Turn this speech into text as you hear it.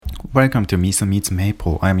Welcome to Miso Meets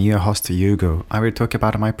Maple. I'm your host Yugo. I will talk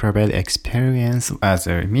about my private experience as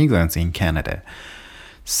an immigrant in Canada.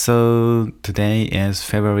 So today is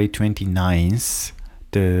February 29th.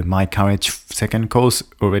 My college second course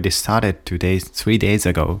already started 3 days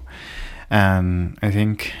ago. And I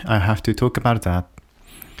think I have to talk about that.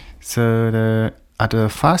 So at the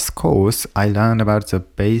first course, I learned about the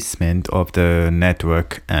basement of the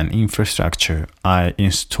network and infrastructure. I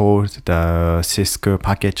installed the Cisco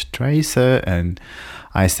packet tracer and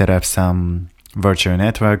I set up some virtual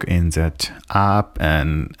network in that app,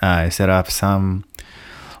 and I set up some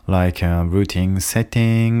routing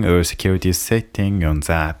setting or security setting on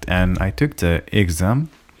that. And I took the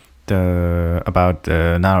exam about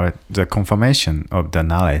the confirmation of the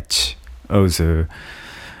knowledge of the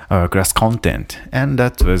class content, and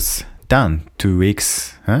that was done 2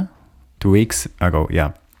 weeks ago.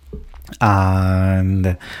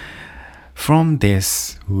 And from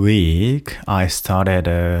this week I started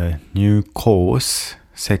a new course,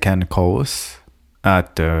 second course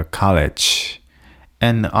at the college,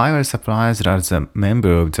 and I was surprised as a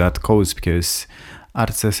member of that course because at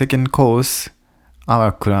the second course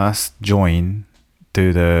our class joined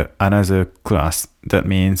to the another class. That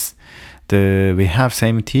means we have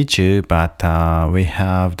same teacher, but we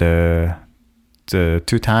have the 2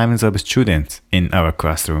 times of students in our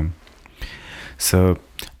classroom. So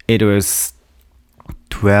it was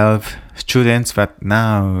 12 students, but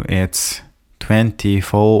now it's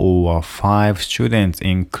 24 or 5 students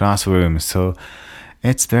in classroom. So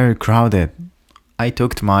it's very crowded. I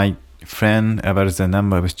talked to my friend about the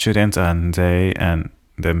number of students, and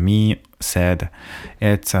me said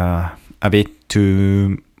it's a bit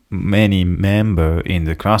too many members in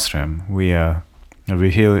the classroom. We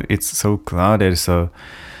feel it's so crowded, so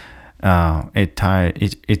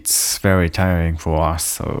it's very tiring for us.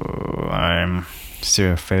 So I'm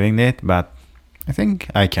still feeling it, but I think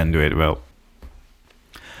I can do it well.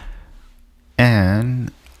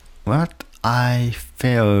 And what I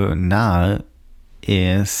feel now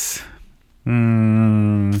is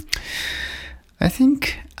I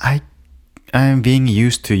think I'm being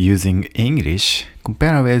used to using English.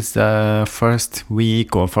 Compared with the first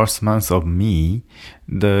week or first month of me,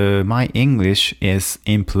 my English is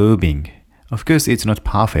improving. Of course, it's not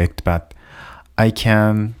perfect, but I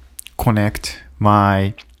can connect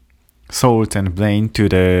my thoughts and brain to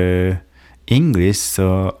the English,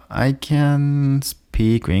 so I can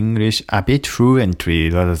speak English a bit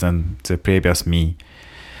fluently rather than the previous me.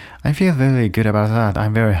 I feel very good about that.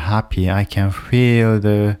 I'm very happy. I can feel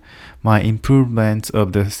my improvement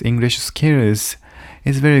of the English skills.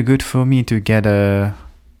 It's very good for me to get a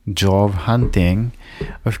job hunting.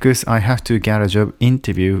 Of course, I have to get a job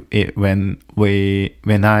interview when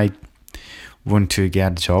I want to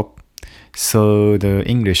get a job. So the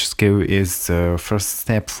English skill is the first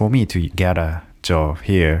step for me to get a job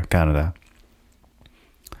here, Canada.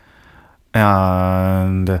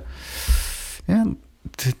 And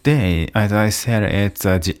today, as I said, it's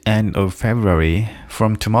the end of February.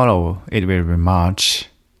 From tomorrow, it will be March.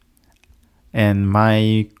 And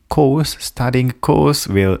my studying course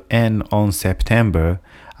will end on September.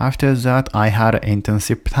 After that, I had an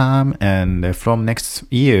internship term, and from next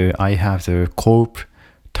year, I have the corp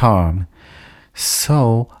term.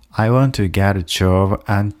 So I want to get a job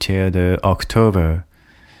until October.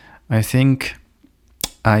 I think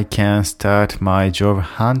I can start my job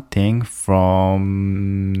hunting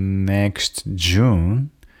from next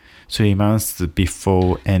June, 3 months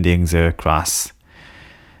before ending the class.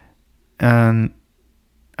 And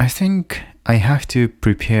I think I have to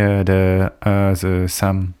prepare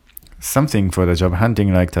something for the job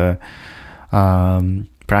hunting, like the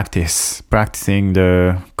practicing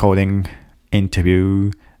the coding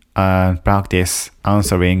interview, and practice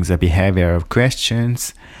answering the behavioral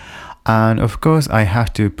questions. And of course, I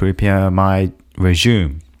have to prepare my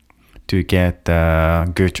resume to get a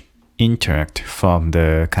good interact from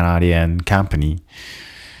the Canadian company.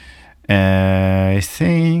 I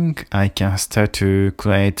think I can start to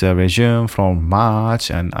create a resume from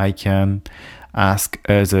March, and I can ask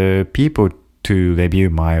other people to review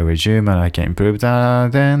my resume, and I can improve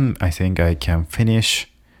that. Then I think I can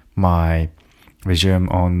finish my resume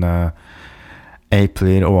on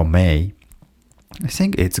April or May. I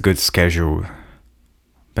think it's a good schedule,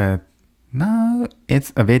 but now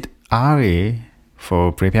it's a bit early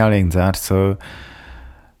for preparing that. So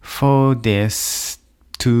for this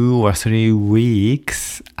 2 or 3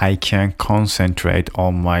 weeks, I can concentrate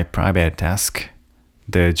on my private task,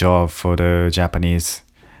 the job for the Japanese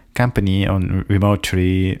company on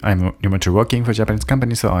remotely. I'm remotely working for Japanese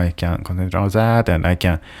company, so I can concentrate on that, and I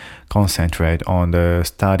can concentrate on the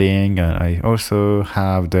studying. And I also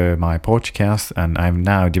have my podcast, and I'm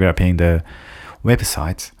now developing the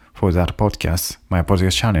websites for that podcast, my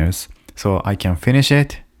podcast channels, so I can finish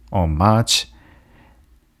it on March.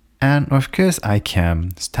 And of course, I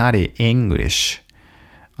can study English.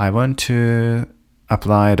 I want to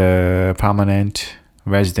apply the permanent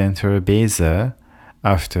residential visa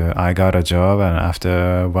after I got a job and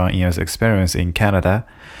after 1 year's experience in Canada.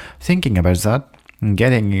 Thinking about that,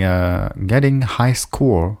 getting high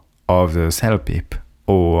score of the CELPIP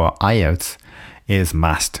or IELTS is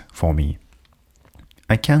must for me.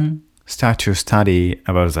 I can start to study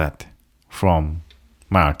about that from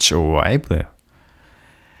March or April.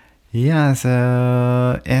 Yeah,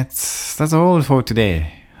 so that's all for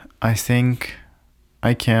today. I think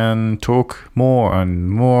I can talk more and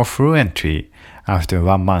more fluently after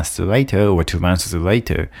 1 month later or 2 months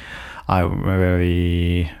later.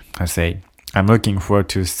 I'm looking forward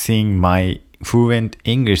to seeing my fluent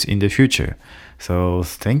English in the future. So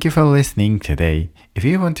thank you for listening today. If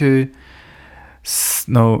you want to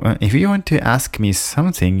ask me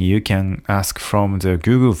something, you can ask from the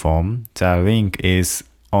Google form. The link is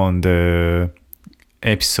on the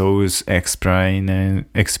episode's explanation.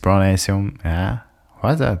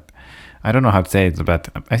 What's that? I don't know how to say it, but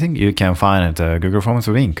I think you can find the Google Forms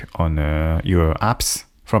link on your apps.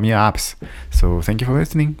 So thank you for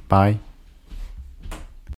listening. Bye.